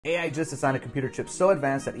AI just designed a computer chip so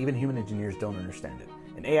advanced that even human engineers don't understand it.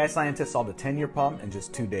 An AI scientist solved a 10-year problem in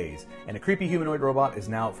just 2 days, and a creepy humanoid robot is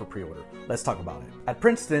now out for pre-order. Let's talk about it. At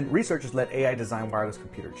Princeton, researchers let AI design wireless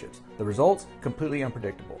computer chips. The results? Completely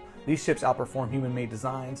unpredictable. These chips outperform human-made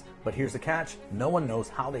designs, but here's the catch: no one knows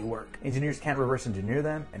how they work. Engineers can't reverse engineer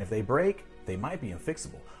them, and if they break, they might be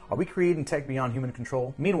unfixable. Are we creating tech beyond human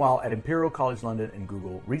control? Meanwhile, at Imperial College London and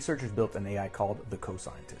Google, researchers built an AI called the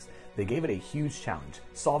Co-Scientist. They gave it a huge challenge: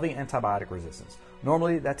 solving antibiotic resistance.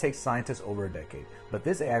 Normally, that takes scientists over a decade, but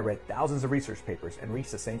this AI read thousands of research papers and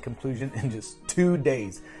reached the same conclusion in just 2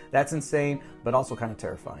 days. That's insane, but also kind of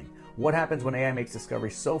terrifying. What happens when AI makes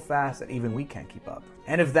discoveries so fast that even we can't keep up?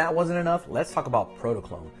 And if that wasn't enough, let's talk about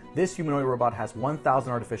Protoclone. This humanoid robot has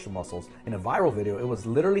 1,000 artificial muscles. In a viral video, it was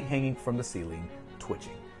literally hanging from the ceiling,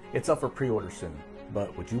 twitching. It's up for pre-order soon.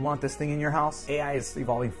 But would you want this thing in your house? AI is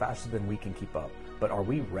evolving faster than we can keep up. But are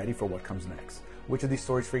we ready for what comes next? Which of these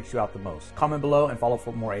stories freaks you out the most? Comment below and follow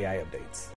for more AI updates.